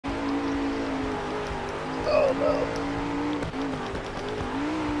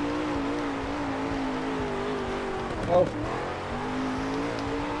Oh.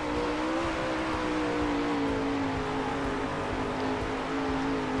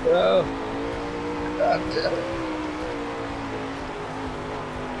 Bro. God damn it.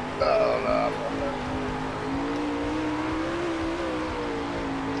 Oh, no.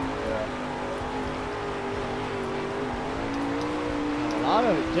 A lot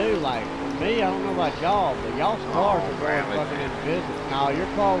of it too, like for me, I don't know about y'all, but y'all's cars are going fucking invisible. No, your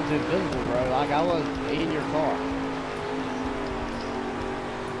car was invisible, bro. Like I was in your car.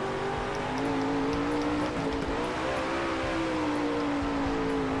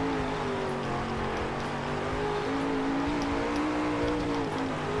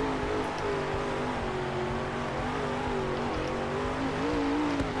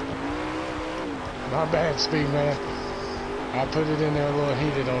 My bad, Speed Man. I put it in there a little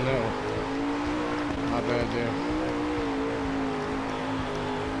heated on that one. My bad there.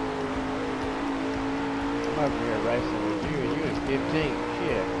 I'm over here racing with you, and you in 15.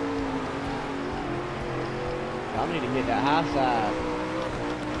 Shit. Y'all need to hit that high side.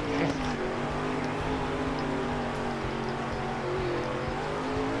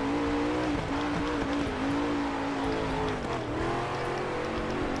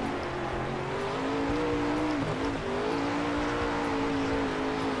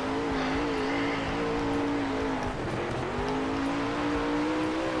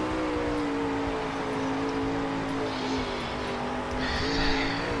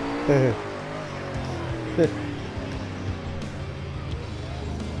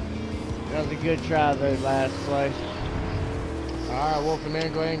 That was a good try though, last place. Alright, Wolfie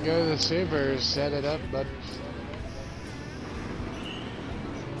man, go ahead and go to the supers. Set it up, bud.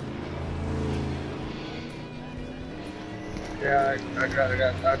 Yeah, I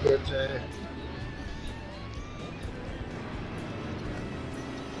got good Jay.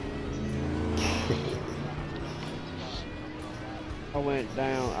 I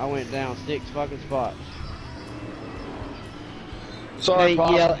went down 6 fucking spots. Sorry,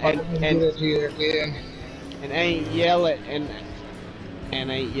 Pop. And ain't yell at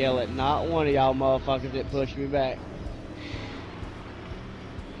not one of y'all motherfuckers that pushed me back.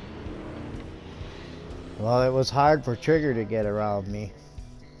 Well, it was hard for Trigger to get around me,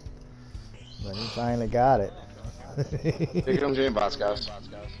 but he finally got it. Here comes your inbox, guys.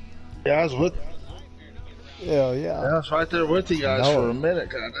 Yeah, I was with. Hell yeah. Yeah, I was right there with you guys for a minute,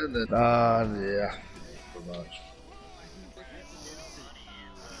 kind of, isn't it? Yeah, pretty much.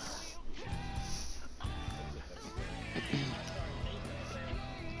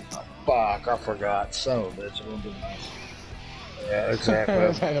 Oh, fuck, I forgot. Son of a bitch, it would've been nice. Yeah, exactly.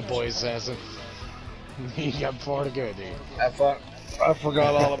 And a boy assassin. You got far to go, dude. I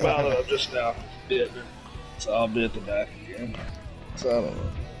forgot all about it. I'm just now hitting it. So I'll be at the back again. Son of a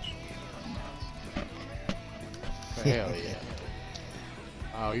bitch. Hell yeah.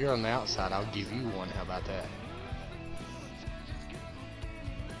 Oh, you're on the outside. I'll give you one. How about that?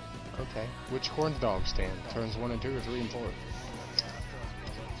 Okay. Which corn dog stand? Turns 1 and 2 or 3 and 4?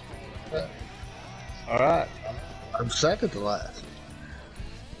 Alright. I'm second to last.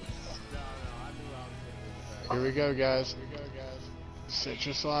 Here we go, guys. Set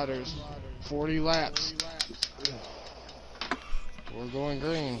your sliders. 40 laps. We're going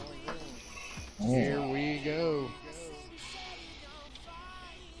green. Here we go.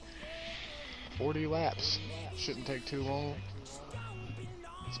 40 laps. Shouldn't take too long.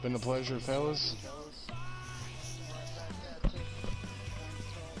 It's been a pleasure, fellas.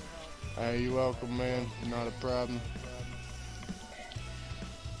 Hey, you're welcome, man. Not a problem.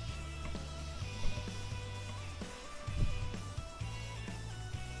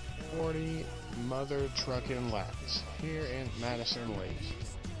 Mother trucking laps here in Madison Lakes.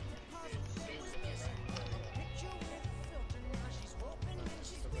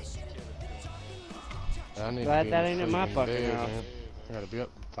 Glad that ain't in my fucking house. Man. I gotta be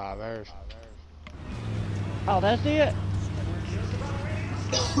up in 5 hours. Oh, that's it?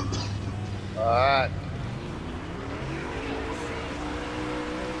 Alright.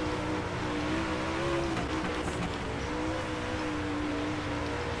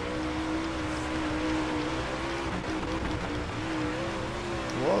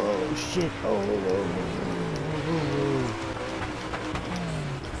 Whoa, shit. Oh,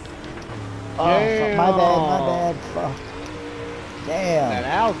 damn. my bad, fuck. Damn. That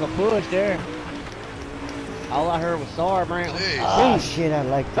Alpha push there. All I heard was sorry, Brantley. Oh, shit, I'd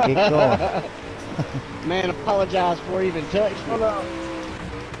like to get going. Man, apologize for even touching me. Hold on.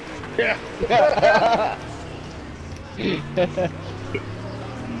 Yeah.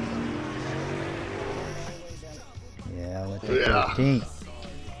 13th.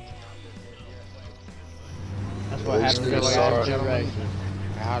 That's what Just happens need when a we sorry. have two races.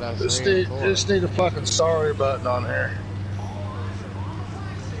 Out of 3 Just and need, 4. just need a fucking sorry button on here.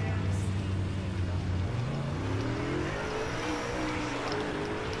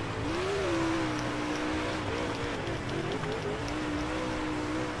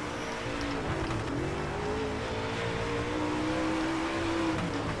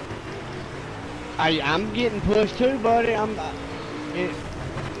 I'm getting pushed too, buddy. I'm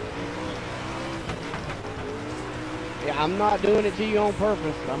not doing it to you on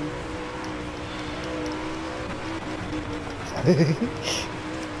purpose.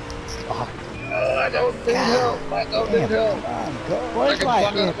 I don't need help. I don't need help. Well, I it's can like,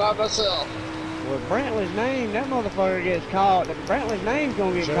 fuck it by myself. with Brantley's name, that motherfucker gets called. Brantley's name's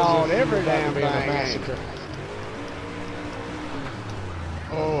gonna get Joseph, called you're every about to damn be in a thing. massacre.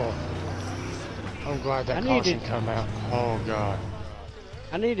 Oh. I'm glad that caution come out. Oh, God.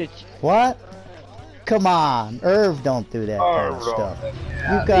 I need to. What? Come on, Irv don't do that kind of Irv don't. stuff.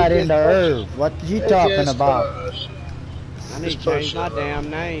 You got into Irv. What you talking about? I need to change my damn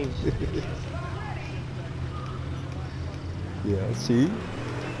name. Yeah, see?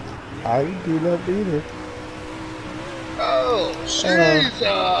 I didn't do that either. Oh, Jesus!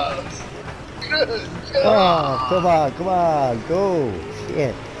 Good Oh, God! come on, go.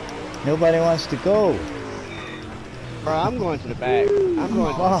 Shit. Nobody wants to go. Bro, I'm going to the back. I'm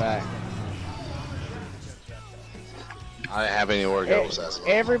going to the back. I didn't have anywhere to go besides the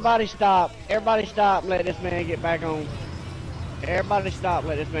Everybody stop. Everybody stop and let this man get back on. Everybody stop,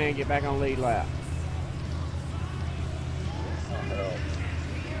 let this man get back on lead lap.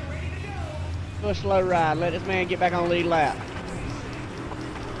 Do a slow ride. Let this man get back on lead lap.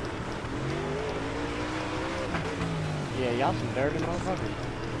 Yeah, y'all some dirty motherfuckers.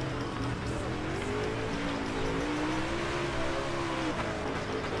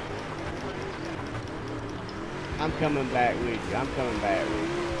 I'm coming back with you. I'm coming back with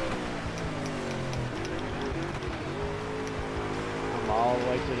you. I'm all the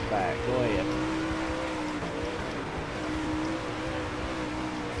way to the back. Go ahead.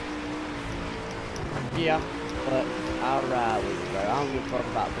 Yeah, but I'll ride with you, bro. I don't give a fuck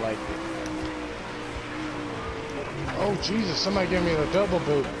about placement. Oh, Jesus, somebody gave me the double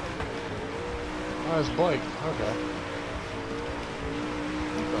boot. Oh, it's Blake. Okay.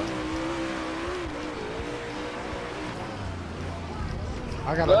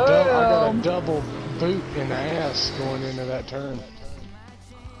 I got a double boot in the ass going into that turn.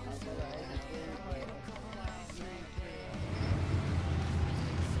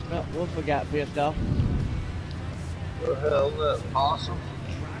 Well, Wolfie got pissed off. The hell that possum?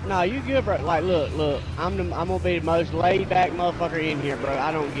 No, you good, bro. Like, look. I'm gonna be the most laid back motherfucker in here, bro.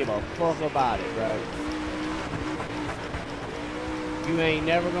 I don't give a fuck about it, bro. You ain't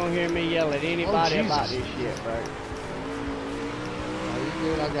never gonna hear me yell at anybody about this shit, bro. Oh, you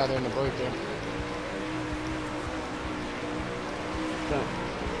good? I got in the boot there.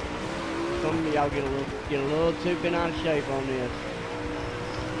 Some of y'all get a little too bent out of shape on this.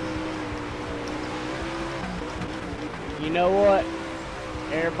 You know what?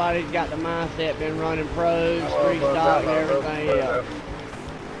 Everybody's got the mindset, been running pros, street stock, and everything else.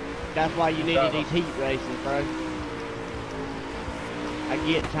 That's why you needed these heat races, bro. I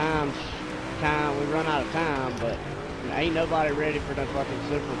get time, we run out of time, but ain't nobody ready for the fucking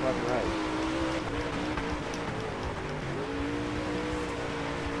super fucking race.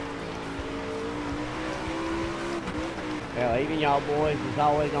 Hell, even y'all boys is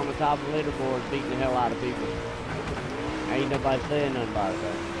always on the top of the leaderboard beating the hell out of people. Ain't nobody saying nothing about it,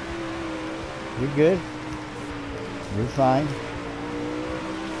 though. You're good. You're fine.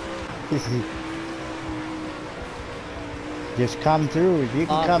 Just come through. If you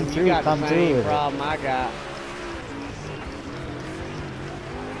can come through, come through with it. You got the same problem I got.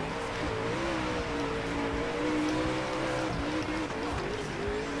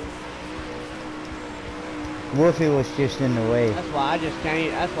 Wolfie was just in the way. That's why I just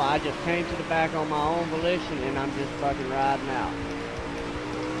came to the back on my own volition, and I'm just fucking riding out.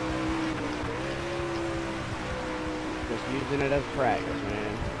 Just using it as practice,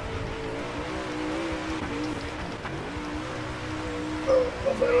 man. Go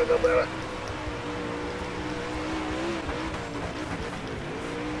better.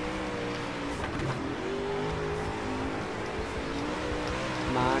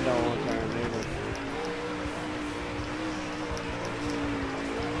 Mine don't want to turn either.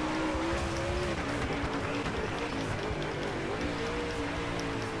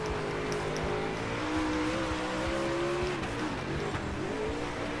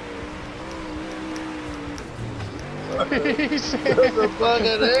 He said, There's a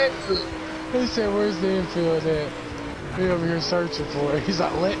fucking exit. he said, where's the infield at? He over here searching for it. He's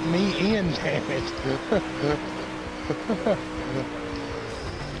like, let me in, damn it.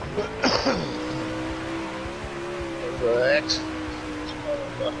 There's an exit.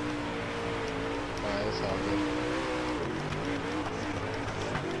 Alright, it's all good.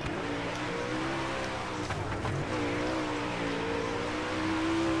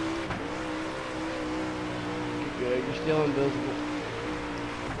 Good, you're still invisible.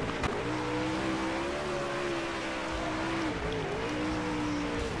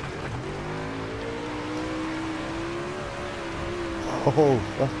 Oh,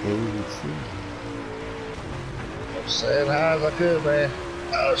 fuck, ABC. I'm saying high as I could, man.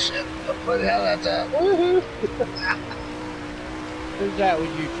 Oh shit, I'm pretty high that time. Woohoo! Who's that with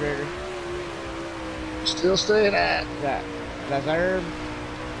you, Trigger? Still staying high. That's Herb?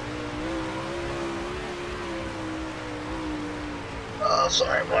 Oh,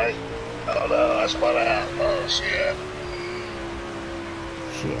 sorry, Mike. Oh no, I spun out. Oh shit.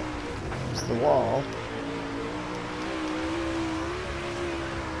 Shit. It's the wall.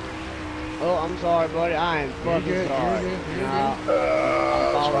 Oh, I'm sorry, buddy. I am fucking You're good, sorry. you're good, you're No, good.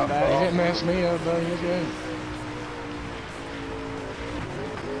 I'm falling You back. didn't mess me up, though. You're good.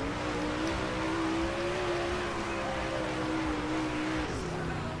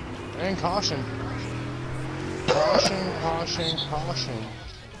 And caution. Caution, caution, caution.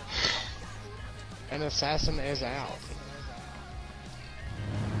 An assassin is out.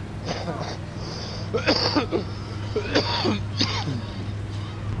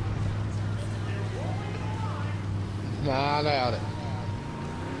 Nah, I doubt it.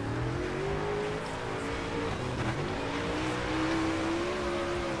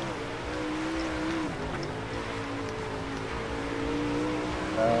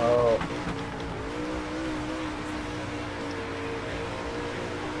 Oh.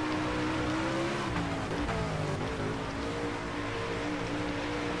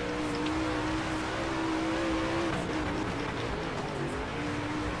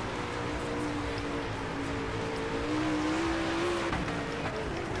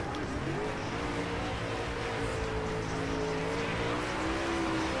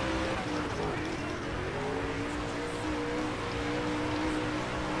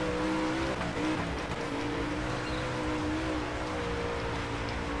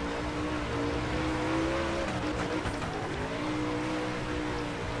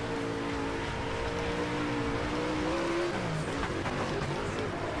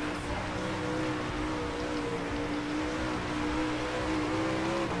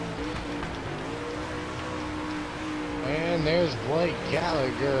 And there's Blake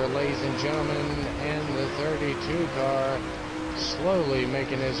Gallagher, ladies and gentlemen, in the 32 car, slowly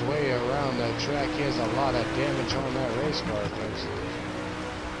making his way around the track. He has a lot of damage on that race car, folks.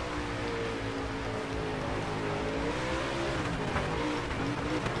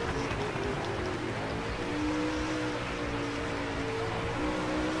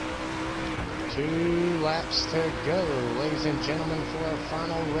 Two laps to go, ladies and gentlemen, for our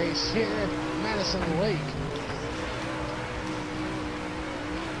final race here at Madison Lake.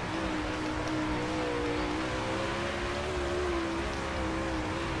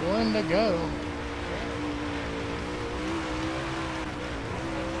 One to go.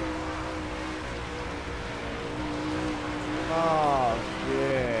 Oh,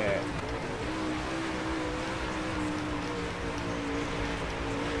 shit.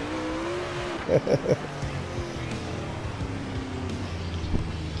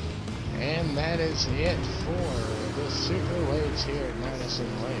 And that is it for the Super Weights here at Madison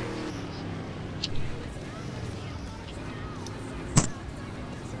Lake.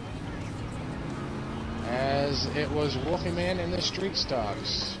 As it was Wolfie Man in the Street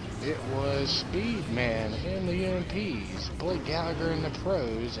Stocks, it was Speed Man in the UMPs, Blake Gallagher in the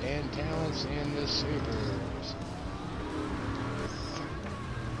Pros, and Talents in the Supers.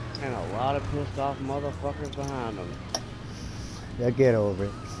 And a lot of pissed off motherfuckers behind them. Yeah, get over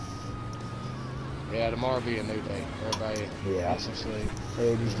it. Yeah, tomorrow will be a new day. Everybody Yeah. get some sleep.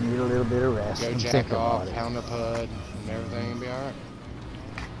 They just need a little bit of rest. Go and jack think off, about it. pound the pud, and everything will be alright.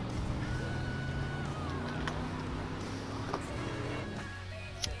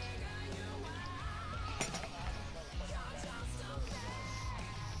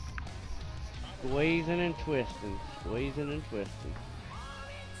 Squeezing and twisting, squeezing and twisting.